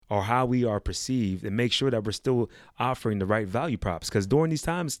or how we are perceived, and make sure that we're still offering the right value props. Because during these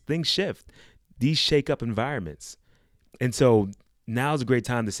times, things shift. These shake up environments. And so now is a great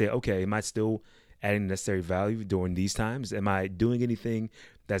time to say, okay, am I still adding necessary value during these times? Am I doing anything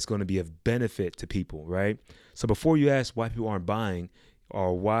that's going to be of benefit to people, right? So before you ask why people aren't buying,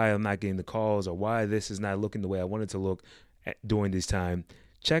 or why I'm not getting the calls, or why this is not looking the way I want it to look during this time,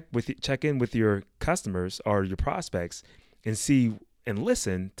 check in with your customers or your prospects and see and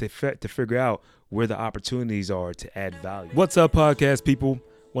listen to figure out where the opportunities are to add value. What's up, podcast people?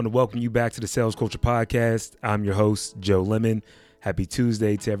 Want to welcome you back to the Sales Culture Podcast. I'm your host, Joe Lemon. Happy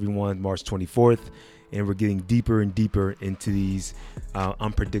Tuesday to everyone, March 24th. And we're getting deeper and deeper into these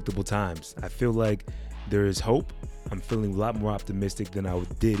unpredictable times. I feel like there is hope. I'm feeling a lot more optimistic than I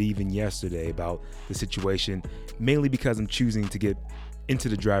did even yesterday about the situation, mainly because I'm choosing to get into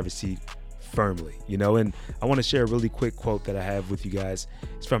the driver's seat firmly, and I want to share a really quick quote that I have with you guys.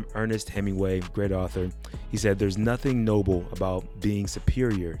 It's from Ernest Hemingway, great author. He said, "There's nothing noble about being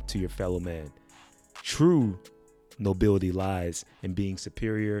superior to your fellow man. True nobility lies in being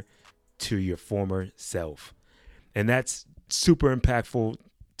superior to your former self." And that's super impactful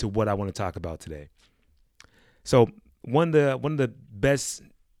to what I want to talk about today. So one of the best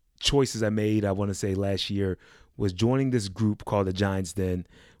choices I made, I want to say last year, was joining this group called the Giants Den,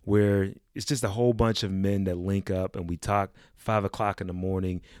 where it's just a whole bunch of men that link up and we talk 5 o'clock in the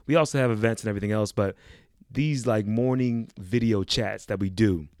morning. We also have events and everything else, but these like morning video chats that we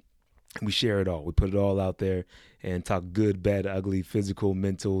do, we share it all. We put it all out there and talk good, bad, ugly, physical,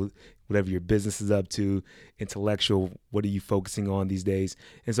 mental, whatever your business is up to, intellectual, what are you focusing on these days?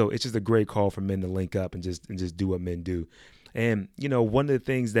 And so it's just a great call for men to link up and just do what men do. And, one of the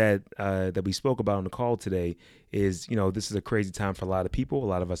things that we spoke about on the call today is, this is a crazy time for a lot of people. A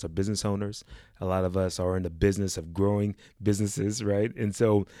lot of us are business owners. A lot of us are in the business of growing businesses, right? And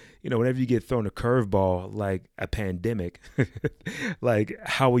so, whenever you get thrown a curveball like a pandemic, like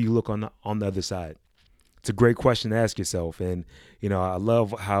how will you look on the other side? It's a great question to ask yourself. And, I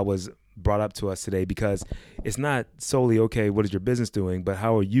love how it was brought up to us today, because it's not solely, okay, what is your business doing, but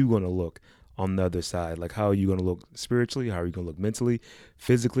how are you going to look on the other side? Like, how are you going to look spiritually? How are you going to look mentally,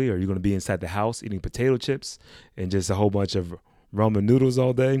 physically? Are you going to be inside the house eating potato chips and just a whole bunch of ramen noodles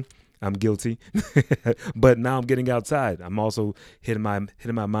all day? I'm guilty, but now I'm getting outside. I'm also hitting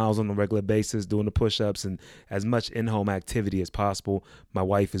my miles on a regular basis, doing the push-ups and as much in-home activity as possible. My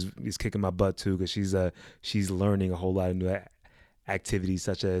wife is kicking my butt too, because she's learning a whole lot of new activities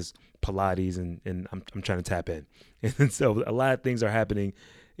such as Pilates, and I'm trying to tap in. And so a lot of things are happening.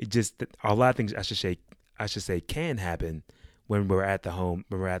 A lot of things I should say can happen when we're at the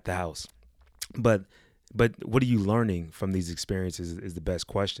house. But what are you learning from these experiences is the best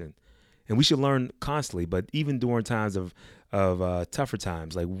question. And we should learn constantly, but even during times of tougher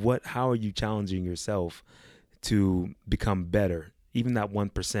times, like how are you challenging yourself to become better? Even that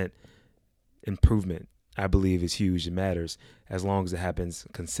 1% improvement, I believe, is huge. It matters as long as it happens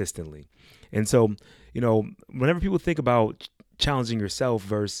consistently. And so, whenever people think about challenging yourself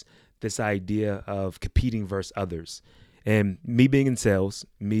versus this idea of competing versus others, and me being in sales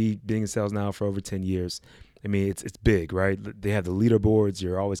now for over 10 years, I mean, it's big, right? They have the leaderboards.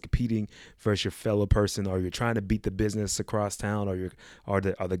 You're always competing versus your fellow person, or you're trying to beat the business across town, or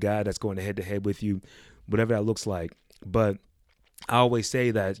the guy that's going head to head with you, whatever that looks like. But I always say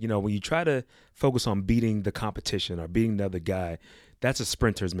that, when you try to focus on beating the competition or beating the other guy, that's a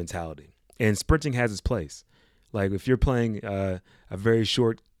sprinter's mentality. And sprinting has its place. Like if you're playing a very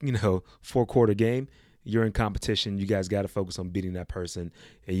short, 4-quarter game, you're in competition. You guys got to focus on beating that person,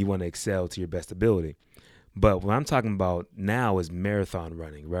 and you want to excel to your best ability. But what I'm talking about now is marathon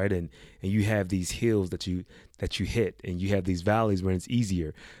running, right? And you have these hills that you hit, and you have these valleys where it's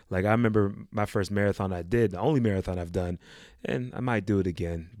easier. Like I remember my first marathon I did, the only marathon I've done, and I might do it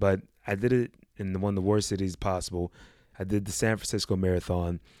again, but I did it in one of the worst cities possible. I did the San Francisco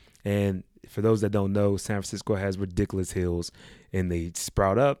Marathon. And for those that don't know, San Francisco has ridiculous hills, and they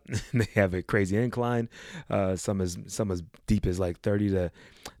sprout up. And they have a crazy incline, some as deep as like 30%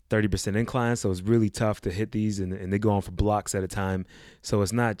 incline. So it's really tough to hit these, and they go on for blocks at a time. So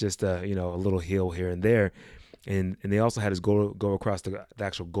it's not just a little hill here and there. And they also had us go across the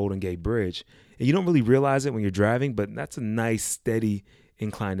actual Golden Gate Bridge. And you don't really realize it when you're driving, but that's a nice steady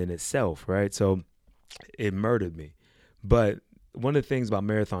incline in itself, right? So it murdered me. But one of the things about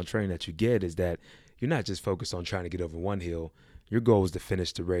marathon training that you get is that you're not just focused on trying to get over one hill. Your goal is to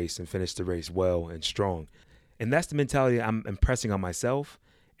finish the race, and finish the race well and strong. And that's the mentality I'm impressing on myself,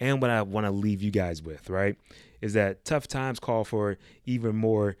 and what I want to leave you guys with, right? Is that tough times call for even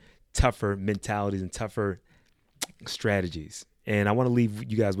more tougher mentalities and tougher strategies. And I want to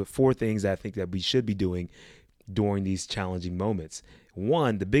leave you guys with 4 things that I think that we should be doing during these challenging moments.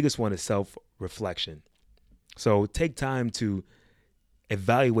 One, the biggest one is self-reflection. So take time to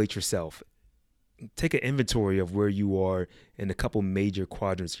evaluate yourself. Take an inventory of where you are in a couple major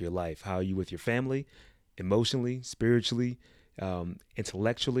quadrants of your life. How are you with your family, emotionally, spiritually,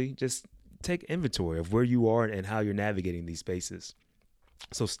 intellectually? Just take inventory of where you are and how you're navigating these spaces.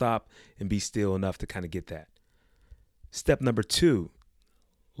 So stop and be still enough to kind of get that. Step number 2,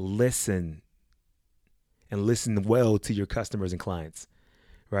 listen, and listen well to your customers and clients,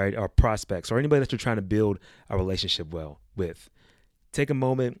 right? Or prospects or anybody that you're trying to build a relationship well with. Take a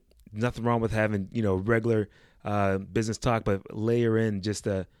moment. Nothing wrong with having, regular business talk, but layer in just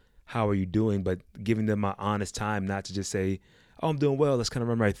how are you doing, but giving them an honest time, not to just say, oh, I'm doing well, let's kind of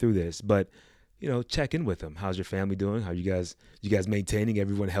run right through this. But, check in with them. How's your family doing? How you guys maintaining?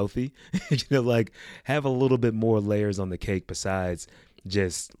 Everyone healthy? Have a little bit more layers on the cake besides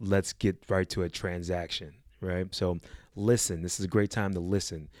just let's get right to a transaction, right? So listen. This is a great time to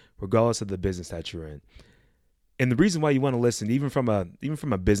listen, regardless of the business that you're in. And the reason why you want to listen, even from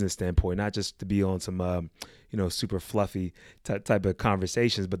a business standpoint, not just to be on some, super fluffy type of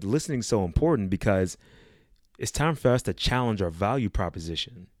conversations, but the listening is so important because it's time for us to challenge our value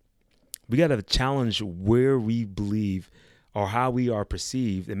proposition. We got to challenge where we believe or how we are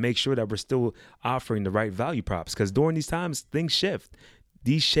perceived and make sure that we're still offering the right value props. Because during these times, things shift.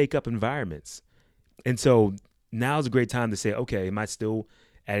 These shake up environments. And so now is a great time to say, okay, am I still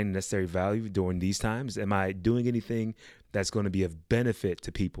adding necessary value during these times? Am I doing anything that's going to be of benefit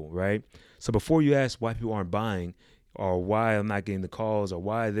to people, right? So before you ask why people aren't buying or why I'm not getting the calls or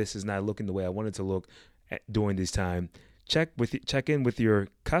why this is not looking the way I want it to look during this time, check in with your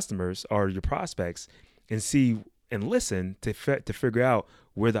customers or your prospects and see and listen to figure out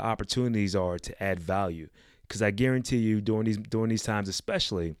where the opportunities are to add value. Because I guarantee you during these times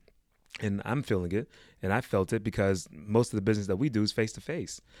especially, and I'm feeling it, and I felt it because most of the business that we do is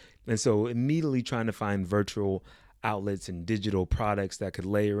face-to-face. And so immediately trying to find virtual outlets and digital products that could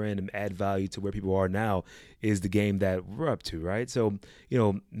layer in and add value to where people are now is the game that we're up to, right? So,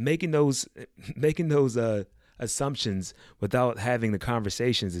 making those assumptions without having the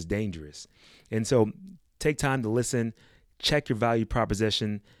conversations is dangerous. And so take time to listen, check your value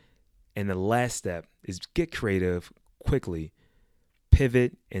proposition, and the last step is get creative quickly.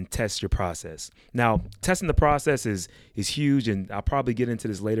 Pivot and test your process. Now, testing the process is huge, and I'll probably get into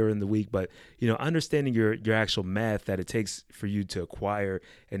this later in the week, but understanding your actual math that it takes for you to acquire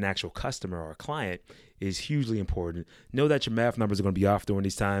an actual customer or a client is hugely important. Know that your math numbers are going to be off during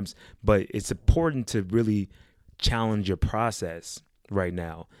these times, but it's important to really challenge your process right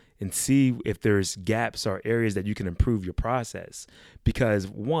now and see if there's gaps or areas that you can improve your process. Because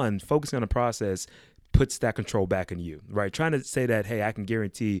one, focusing on the process puts that control back in you, right? Trying to say that, hey, I can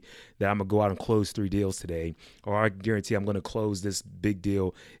guarantee that I'm gonna go out and close 3 deals today, or I guarantee I'm gonna close this big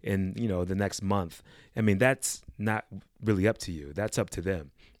deal in, the next month. I mean, that's not really up to you. That's up to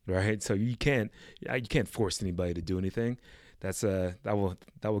them, right? So you can't force anybody to do anything. That's that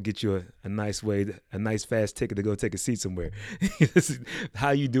will get you a nice fast ticket to go take a seat somewhere.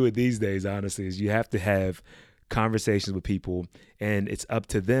 How you do it these days, honestly, is you have to have conversations with people, and it's up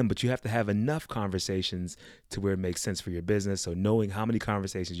to them, but you have to have enough conversations to where it makes sense for your business. So knowing how many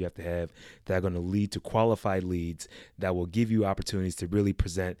conversations you have to have that are going to lead to qualified leads that will give you opportunities to really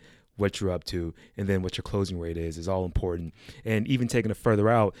present what you're up to, and then what your closing rate is all important. And even taking it further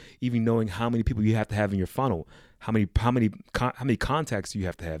out, even knowing how many people you have to have in your funnel, how many contacts you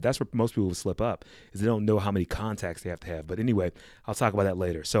have to have. That's where most people will slip up, is they don't know how many contacts they have to have. But anyway, I'll talk about that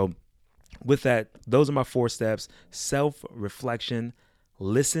later. So with that, those are my 4 steps: self-reflection,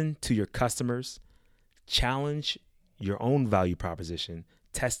 listen to your customers, challenge your own value proposition,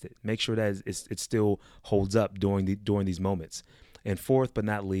 test it, make sure that it still holds up during these moments. And fourth but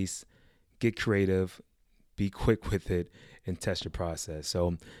not least, get creative, be quick with it, and test your process.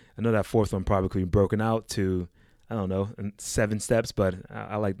 So I know that fourth one probably could be broken out to, I don't know, 7 steps, but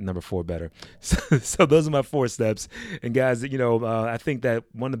I like number 4 better. So those are my 4 steps. And guys, I think that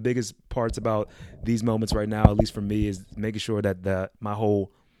one of the biggest parts about these moments right now, at least for me, is making sure that my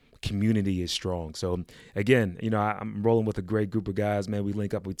whole community is strong. So again, I'm rolling with a great group of guys, man. We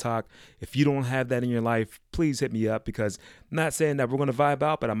link up, we talk. If you don't have that in your life, please hit me up, because I'm not saying that we're going to vibe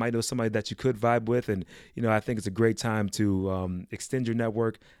out, but I might know somebody that you could vibe with. And, I think it's a great time to extend your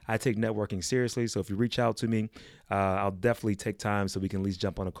network. I take networking seriously. So if you reach out to me, I'll definitely take time so we can at least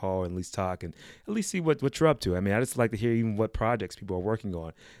jump on a call and at least talk and at least see what you're up to. I mean, I just like to hear even what projects people are working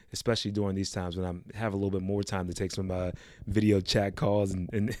on, especially during these times when I have a little bit more time to take some video chat calls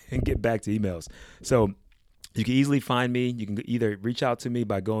and get back to emails. So You can easily find me. You can either reach out to me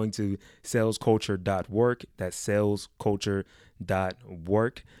by going to salesculture.work. That's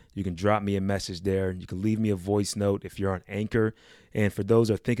salesculture.work. You can drop me a message there. You can leave me a voice note if you're on Anchor. And for those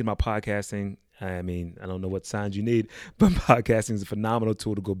who are thinking about podcasting, I mean, I don't know what signs you need, but podcasting is a phenomenal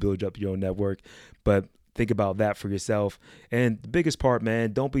tool to go build up your own network. But think about that for yourself. And the biggest part,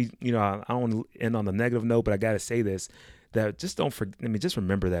 man, don't be, I don't want to end on a negative note, but I got to say this, that just don't forget, just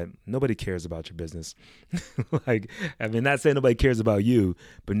remember that nobody cares about your business. Not saying nobody cares about you,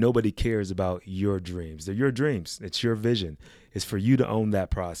 but nobody cares about your dreams. They're your dreams. It's your vision. It's for you to own that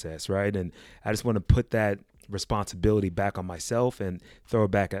process, right? And I just want to put that responsibility back on myself and throw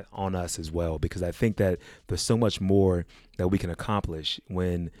it back on us as well, because I think that there's so much more that we can accomplish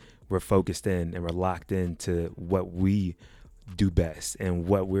when we're focused in and we're locked into what we do best and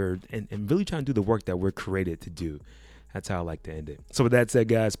what and really trying to do the work that we're created to do. That's how I like to end it. So with that said,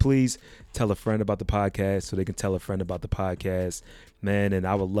 guys, please tell a friend about the podcast so they can tell a friend about the podcast, man. And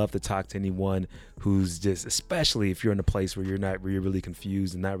I would love to talk to anyone who's just, especially if you're in a place where you're really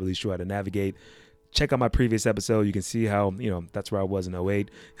confused and not really sure how to navigate. Check out my previous episode. You can see how, that's where I was in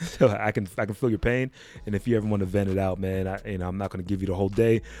 08. So I can feel your pain. And if you ever want to vent it out, man, I'm not going to give you the whole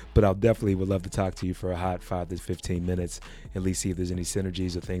day, but I'll definitely would love to talk to you for a hot 5 to 15 minutes, at least see if there's any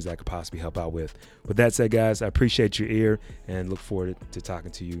synergies or things I could possibly help out with. With that said, guys, I appreciate your ear and look forward to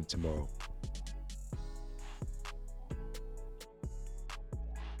talking to you tomorrow.